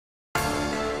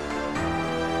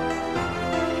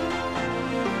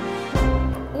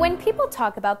When people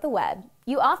talk about the web,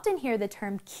 you often hear the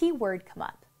term keyword come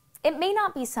up. It may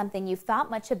not be something you've thought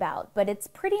much about, but it's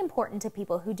pretty important to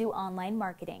people who do online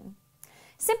marketing.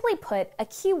 Simply put, a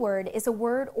keyword is a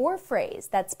word or phrase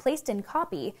that's placed in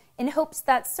copy in hopes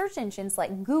that search engines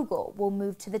like Google will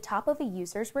move to the top of a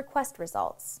user's request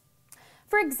results.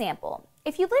 For example,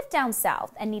 if you live down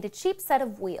south and need a cheap set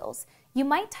of wheels, you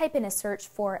might type in a search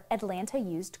for Atlanta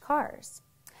used cars.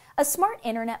 A smart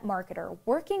internet marketer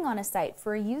working on a site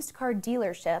for a used car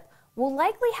dealership will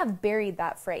likely have buried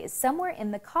that phrase somewhere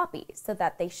in the copy so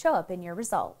that they show up in your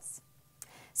results.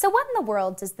 So what in the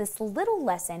world does this little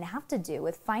lesson have to do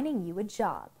with finding you a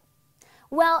job?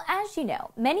 Well, as you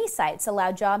know, many sites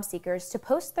allow job seekers to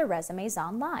post their resumes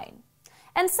online.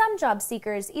 And some job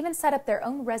seekers even set up their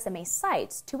own resume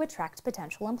sites to attract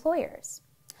potential employers.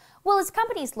 Well, as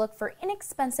companies look for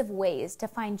inexpensive ways to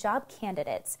find job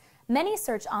candidates, many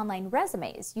search online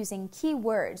resumes using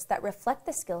keywords that reflect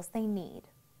the skills they need.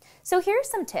 So here are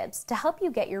some tips to help you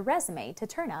get your resume to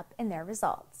turn up in their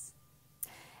results.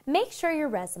 Make sure your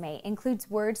resume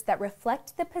includes words that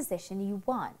reflect the position you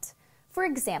want. For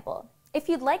example, if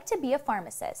you'd like to be a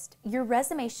pharmacist, your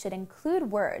resume should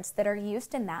include words that are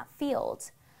used in that field.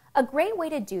 A great way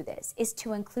to do this is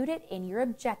to include it in your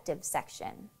objectives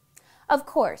section. Of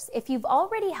course, if you've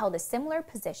already held a similar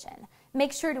position,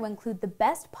 make sure to include the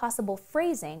best possible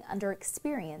phrasing under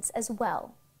experience as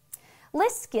well.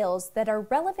 List skills that are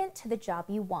relevant to the job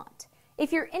you want.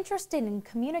 If you're interested in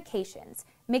communications,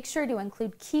 make sure to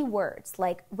include keywords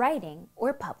like writing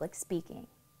or public speaking.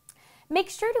 Make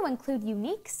sure to include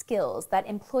unique skills that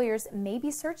employers may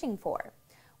be searching for.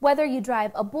 Whether you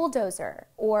drive a bulldozer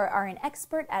or are an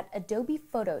expert at Adobe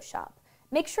Photoshop,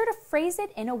 make sure to phrase it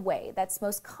in a way that's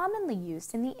most commonly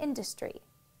used in the industry.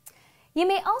 You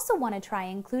may also want to try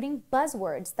including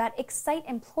buzzwords that excite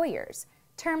employers,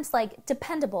 terms like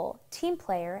dependable, team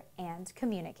player, and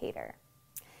communicator.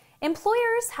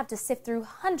 Employers have to sift through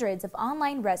hundreds of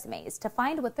online resumes to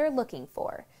find what they're looking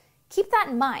for. Keep that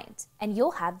in mind, and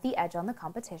you'll have the edge on the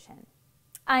competition.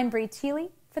 I'm Brie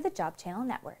Thiele for the Job Channel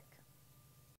Network.